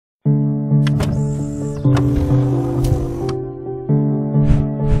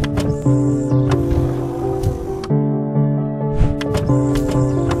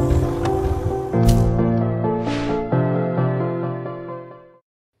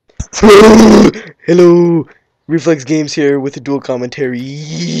Hello, Reflex Games here with a dual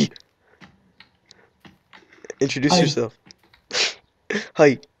commentary. Introduce Hi. yourself.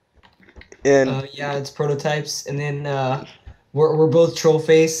 Hi. And Yeah, it's prototypes, and then we're both troll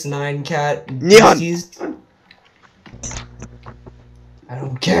face, 9 cat Neon. beasties. I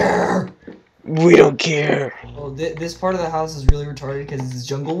don't care. We don't care. Well, this part of the house is really retarded because it's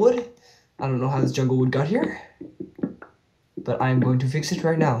jungle wood. I don't know how this jungle wood got here, but I'm going to fix it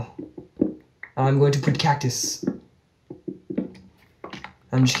right now. I'm going to put cactus.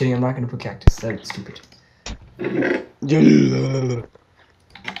 I'm just kidding. I'm not going to put cactus. That's stupid.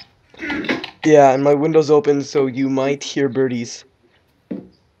 Yeah, and my window's open, so you might hear birdies.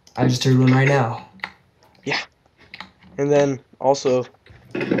 I just heard one right now. Yeah. And then also,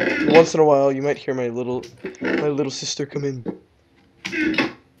 once in a while, you might hear my little sister come in.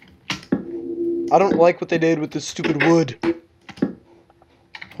 I don't like what they did with this stupid wood.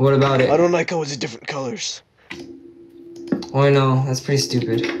 What about it? I don't like how it's different colors. Oh, I know. That's pretty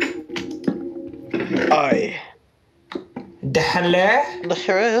stupid. The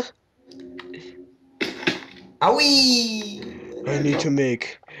hell? Owie! I need to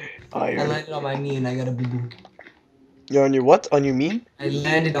make I iron. landed on my knee and I got a boo boo. You're on your what? On your me? I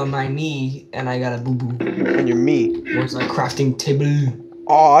landed on my knee and I got a boo boo. On your me. Where's our crafting table?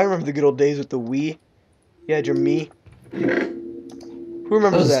 Oh, I remember the good old days with the Wii. You had your me. Who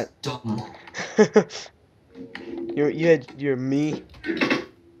remembers that? Dumb. You had your me.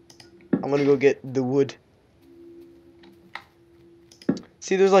 I'm gonna go get the wood.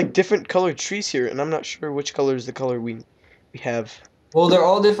 See, there's like different colored trees here, and I'm not sure which color is the color we have. Well, they're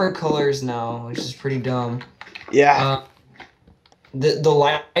all different colors now, which is pretty dumb. Yeah. The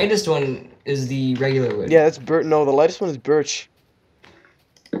lightest one is the regular wood. Yeah, that's birch. No, the lightest one is birch.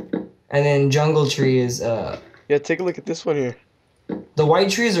 And then jungle tree is Yeah, take a look at this one here. the white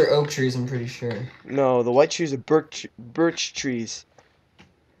trees are oak trees, I'm pretty sure. No, the white trees are birch trees.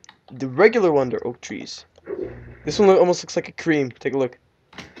 The regular ones are oak trees. This one almost looks like a cream. Take a look.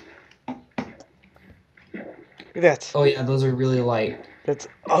 Look at that. Oh yeah, those are really light. That's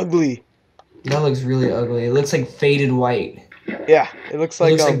ugly. That looks really ugly. It looks like faded white. Yeah, it looks It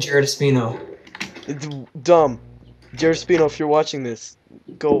like looks like Jared Espino. it's dumb. Jared Spino, if you're watching this,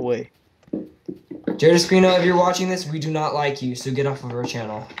 go away. Jared Espino, if you're watching this, we do not like you, so get off of our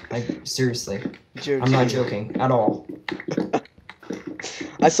channel. Like, seriously. Jared I'm not Spino. joking at all.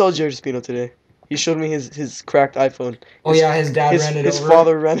 I saw Jared Spino today. He showed me his cracked iPhone. Oh yeah, his dad ran it over. His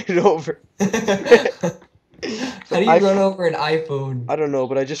father ran it over. How do you run over an iPhone? I don't know,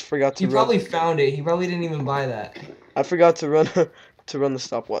 but I just forgot to He probably found it. He probably didn't even buy that. I forgot to run the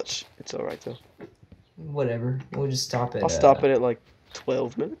stopwatch. It's alright though. Whatever. We'll just stop it. I'll stop it at like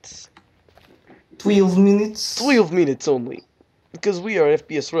 12 minutes. 12 minutes? 12 minutes only. Because we are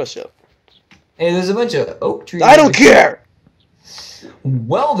FPS Russia. Hey, there's a bunch of oak trees. I don't care!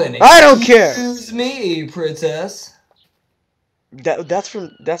 Well then, I don't care! Excuse me, princess. That's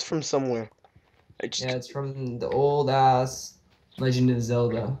from somewhere. Yeah, it's from the old ass Legend of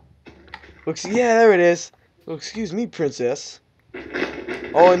Zelda. Looks, yeah, there it is. Oh, excuse me, princess.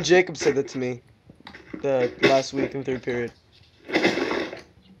 Oh, and Jacob said that to me. The last week in third period.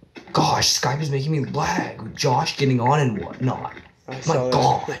 Gosh, Skype is making me lag with Josh getting on and whatnot. My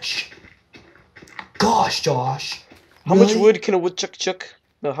gosh. Gosh, Josh. How much wood can a woodchuck chuck?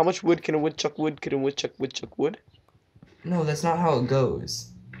 No, how much wood can a woodchuck wood? Can a woodchuck wood? No, that's not how it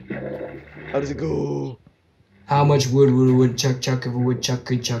goes. How does it go? How much wood would a woodchuck chuck if a woodchuck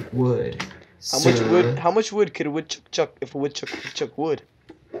could chuck wood? How much wood could a woodchuck chuck if a woodchuck could chuck wood?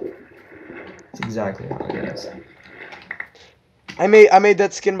 That's exactly how it goes. I made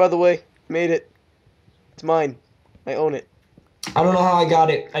that skin, by the way. Made it. It's mine. I own it. I don't know how I got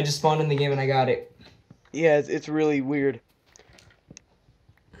it. I just spawned in the game and I got it. Yeah, it's really weird.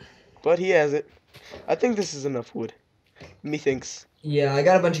 But he has it. I think this is enough wood. Methinks. Yeah, I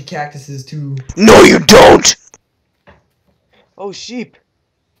got a bunch of cactuses too. No, you don't! Oh, sheep.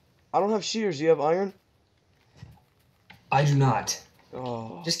 I don't have shears. You have iron? I do not.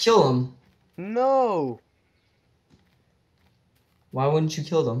 Oh. Just kill them. No. Why wouldn't you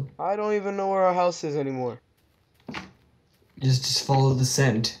kill them? I don't even know where our house is anymore. Just follow the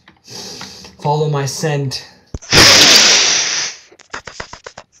scent. Follow my scent.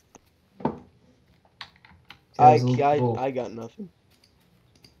 I got nothing.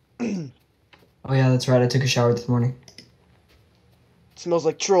 Oh yeah, that's right. I took a shower this morning. It smells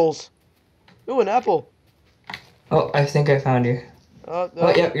like trolls. Ooh, an apple. Oh, I think I found you. Oh,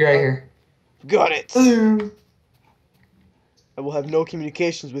 yep, you're right here. Got it. Hello. I will have no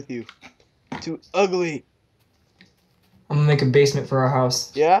communications with you. Too ugly. I'm gonna make a basement for our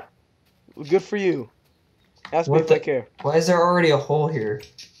house. Yeah? Good for you. Ask me What if the? I care. Why is there already a hole here?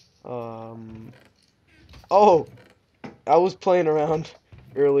 Oh, I was playing around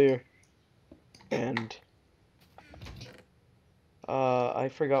earlier, and I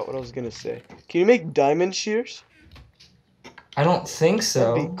forgot what I was gonna say. Can you make diamond shears? I don't think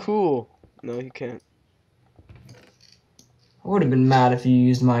so. That'd be cool. No, you can't. I would have been mad if you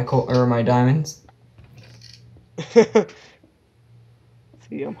used my my diamonds. See,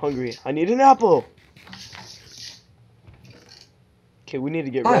 I'm hungry. I need an apple. Okay, we need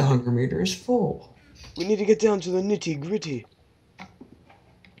to get My ready. hunger meter is full. We need to get down to the nitty gritty.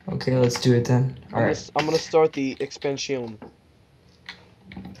 Okay, let's do it then. All right. I'm gonna start the expansion.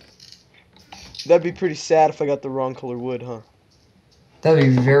 That'd be pretty sad if I got the wrong color wood, huh? That'd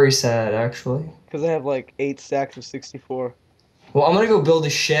be very sad, actually. Because I have like 8 stacks of 64. Well, I'm gonna go build a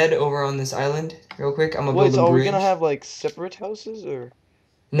shed over on this island real quick. I'm gonna Wait, build so a are we bridge. gonna have like separate houses or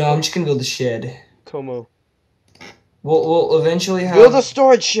No, I'm just gonna build a shed. Como? We'll eventually have. Build a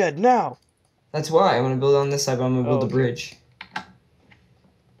storage shed now. That's why I'm gonna build on this side, but I'm gonna build Oh, a okay. bridge.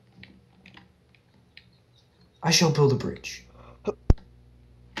 I shall build a bridge.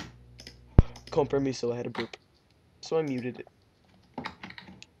 Con permiso, I had a burp. So I muted it.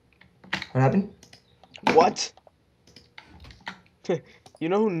 What happened? What? You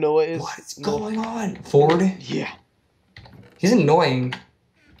know who Noah is? What's going on? Ford? Yeah. He's annoying.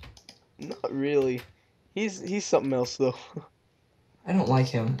 Not really. He's something else though. I don't like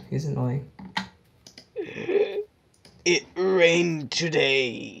him. He's annoying. It rained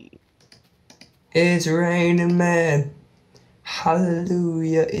today. It's raining, man.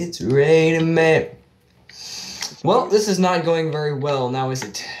 Hallelujah, it's raining, man. Well, this is not going very well now, is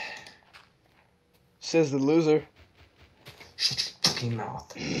it? Says the loser. Shut your fucking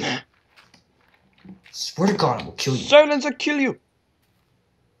mouth. Swear to God, I will kill you. Silence or kill you.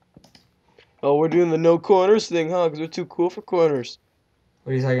 Oh, we're doing the no corners thing, huh? Because we're too cool for corners.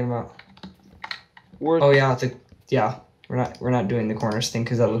 What are you talking about? We're Oh yeah, we're not doing the corners thing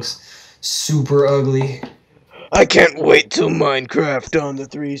because that looks super ugly. I can't wait till Minecraft on the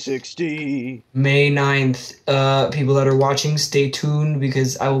 360. May 9th, people that are watching, stay tuned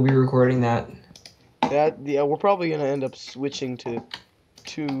because I will be recording that. Yeah, we're probably gonna end up switching to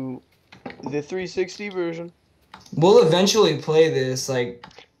the 360 version. We'll eventually play this like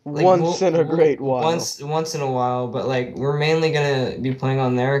Once in a great while. Once in a while, but like we're mainly gonna be playing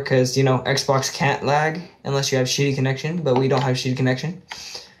on there because you know Xbox can't lag unless you have shitty connection, but we don't have shitty connection,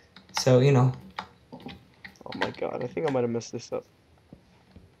 so you know. Oh my god, I think I might have messed this up.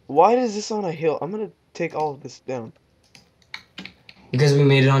 Why is this on a hill? I'm gonna take all of this down. Because we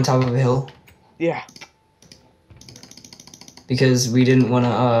made it on top of a hill. Yeah. Because we didn't want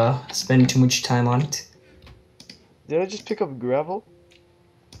to spend too much time on it. Did I just pick up gravel?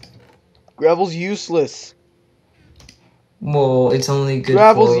 Gravel's useless. Well, it's only good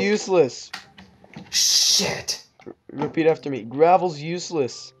Gravel's for... useless. Shit. Repeat after me. Gravel's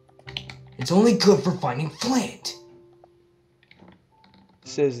useless. It's only good for finding flint.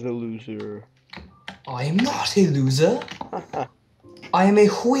 Says the loser. I am not a loser. I am a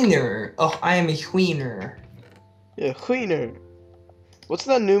winner. Oh, I am a winner. Yeah, Wiener. What's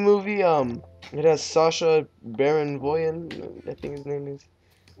that new movie? It has Sacha Baron Cohen. I think his name is.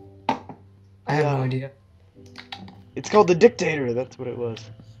 I have no idea. It's called The Dictator. That's what it was.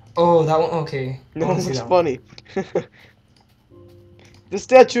 Oh, that one. Okay. No, it looks funny. The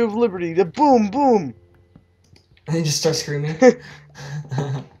Statue of Liberty. The boom, boom. And then just start screaming.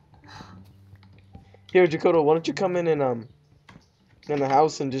 Here, Dakota, why don't you come in the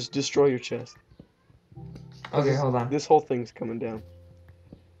house and just destroy your chest? Okay, hold on. This whole thing's coming down.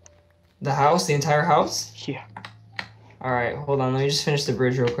 The house? The entire house? Yeah. Alright, hold on. Let me just finish the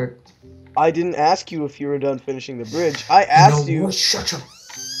bridge real quick. I didn't ask you if you were done finishing the bridge. I asked you. What? Shut your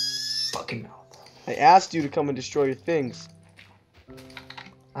fucking mouth. I asked you to come and destroy your things.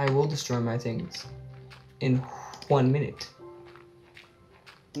 I will destroy my things in 1 minute.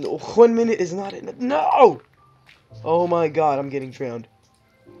 No, 1 minute is not enough. No! Oh my god, I'm getting drowned.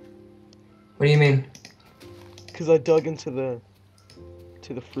 What do you mean? Because I dug into the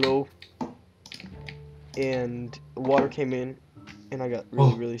flow and water came in and I got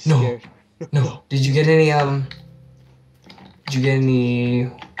really scared. No. Did you get any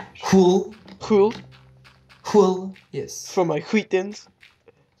wool? Cool Wool? Yes. for my wheatins.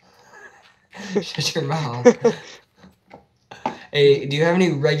 Shut your mouth. Hey, do you have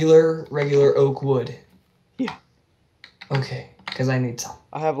any regular oak wood? Yeah. Okay, because I need some.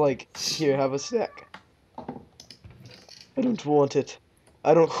 I have here, have a stack. I don't want it.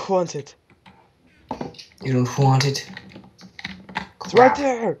 I don't want it. You don't want it? It's right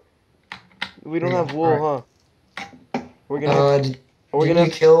there. We don't There you have go. wool, huh? We're gonna have to, we're Didn't gonna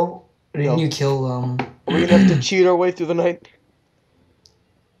you have, kill? no. Didn't you kill? We're gonna have to cheat our way through the night.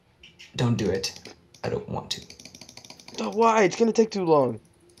 Don't do it. I don't want to. Oh, why? It's gonna take too long.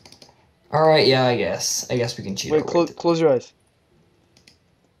 All right, yeah, I guess. I guess we can cheat Wait, our way through. close your eyes.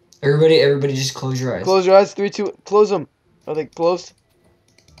 Everybody, just close your eyes. Close your eyes. 3, 2. Close them. Are they closed?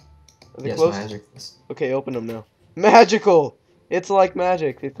 Are they Yes, my closed? eyes are closed. Okay, open them now. Magical. It's like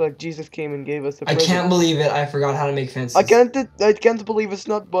magic. It's like Jesus came and gave us a I present. can't believe it. I forgot how to make fences. I can't believe it's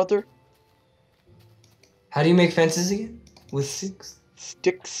not butter. How do you make fences again? With sticks?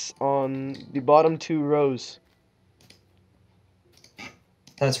 Sticks on the bottom 2 rows.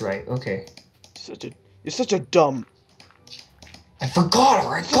 That's right. Okay. You're such a dumb. I forgot.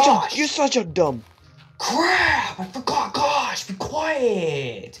 All right, gosh. You're such a dumb. Crap! I forgot. Gosh, be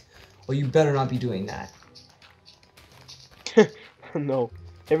quiet. Well, you better not be doing that. No.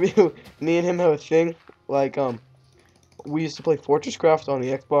 Me and him have a thing. Like we used to play Fortress Craft on the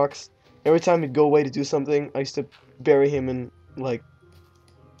Xbox. Every time he'd go away to do something, I used to bury him in like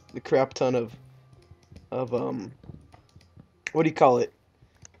the crap ton of what do you call it?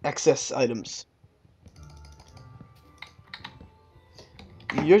 Excess items.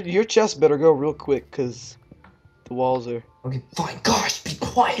 Your chest better go real quick, cause the walls are. Okay, fine. Gosh, be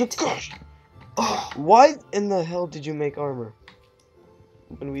quiet. Gosh. Ugh. Why in the hell did you make armor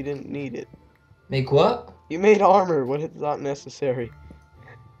when we didn't need it? Make what? You made armor when it's not necessary.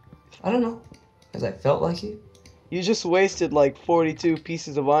 I don't know. Because I felt like it. You just wasted like 42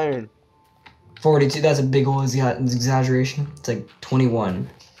 pieces of iron. 42, that's a big old exaggeration. It's like 21.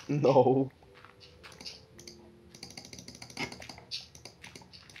 No.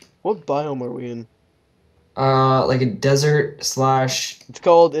 What biome are we in? Like a desert slash... It's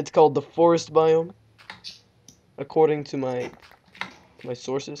called the forest biome. According to my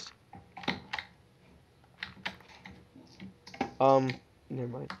sources. Never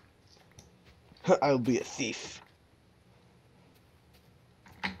mind. I'll be a thief.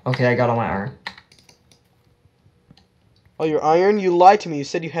 Okay, I got all my iron. Oh, your iron? You lied to me. You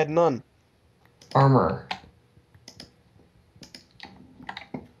said you had none. Armor.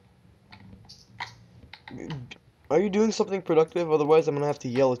 Are you doing something productive? Otherwise, I'm gonna have to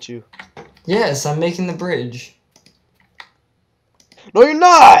yell at you. Yes, I'm making the bridge. No, you're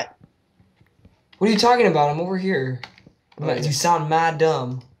not! What are you talking about? I'm over here. Oh, yeah. You sound mad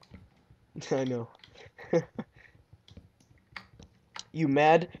dumb. I know. You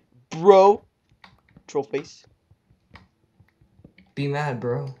mad, bro? Troll face. Be mad,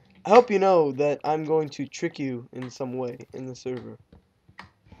 bro. I hope you know that I'm going to trick you in some way in the server.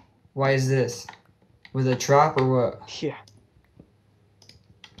 Why is this? With a trap or what? Yeah.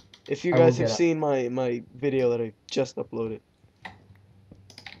 If you I will guys have get seen my video that I just uploaded.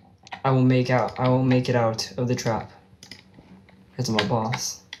 I will make it out of the trap. Because I'm a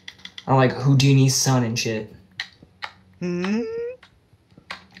boss. I'm like Houdini's son and shit. Hmm?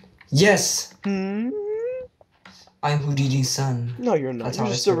 Yes! Hmm? I'm Houdini's son. No, you're not. That's You're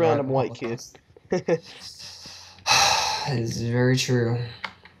how I just a survived random the white kid. Holocaust. It is very true.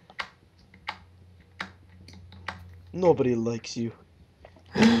 Nobody likes you.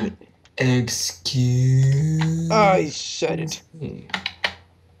 Excuse I said it. me.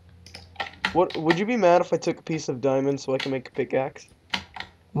 What would you be mad if I took a piece of diamond so I can make a pickaxe?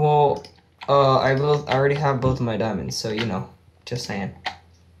 Well, I already have both of my diamonds, so you know, just saying.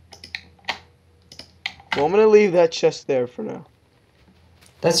 Well, I'm gonna leave that chest there for now.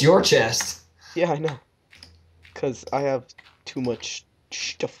 That's your chest. Yeah, I know. Cause I have too much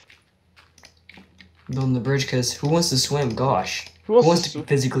stuff. Building the bridge, cause who wants to swim? Gosh. Who Who wants wants to be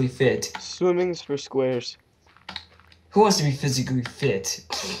physically fit? Swimming's for squares. Who wants to be physically fit?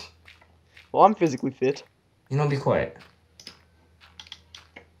 Well, I'm physically fit. You don't be quiet.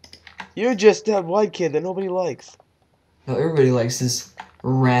 You're just that white kid that nobody likes. No, everybody likes this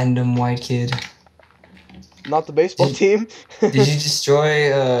random white kid. Not the baseball team. Did you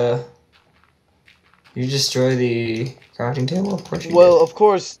destroy, Did you destroy the crafting table? Of course you Well, did. of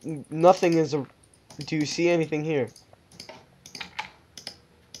course, nothing is a... Do you see anything here?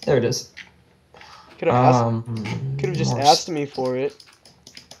 There it is. Could have just more asked me for it.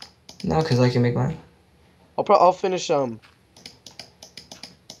 No, because I can make mine. I'll finish, I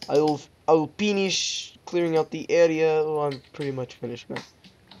will finish clearing out the area. Oh, I'm pretty much finished now.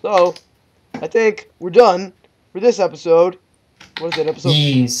 So, I think we're done for this episode. What is it, episode?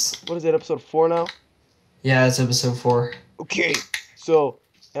 Yes. What is it, episode 4 now? Yeah, it's episode 4. Okay, so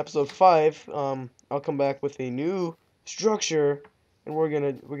episode 5, I'll come back with a new structure, and we're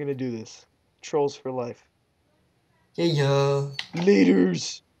gonna do this. Trolls for life. Yeah.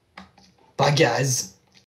 Laters. Bye, guys.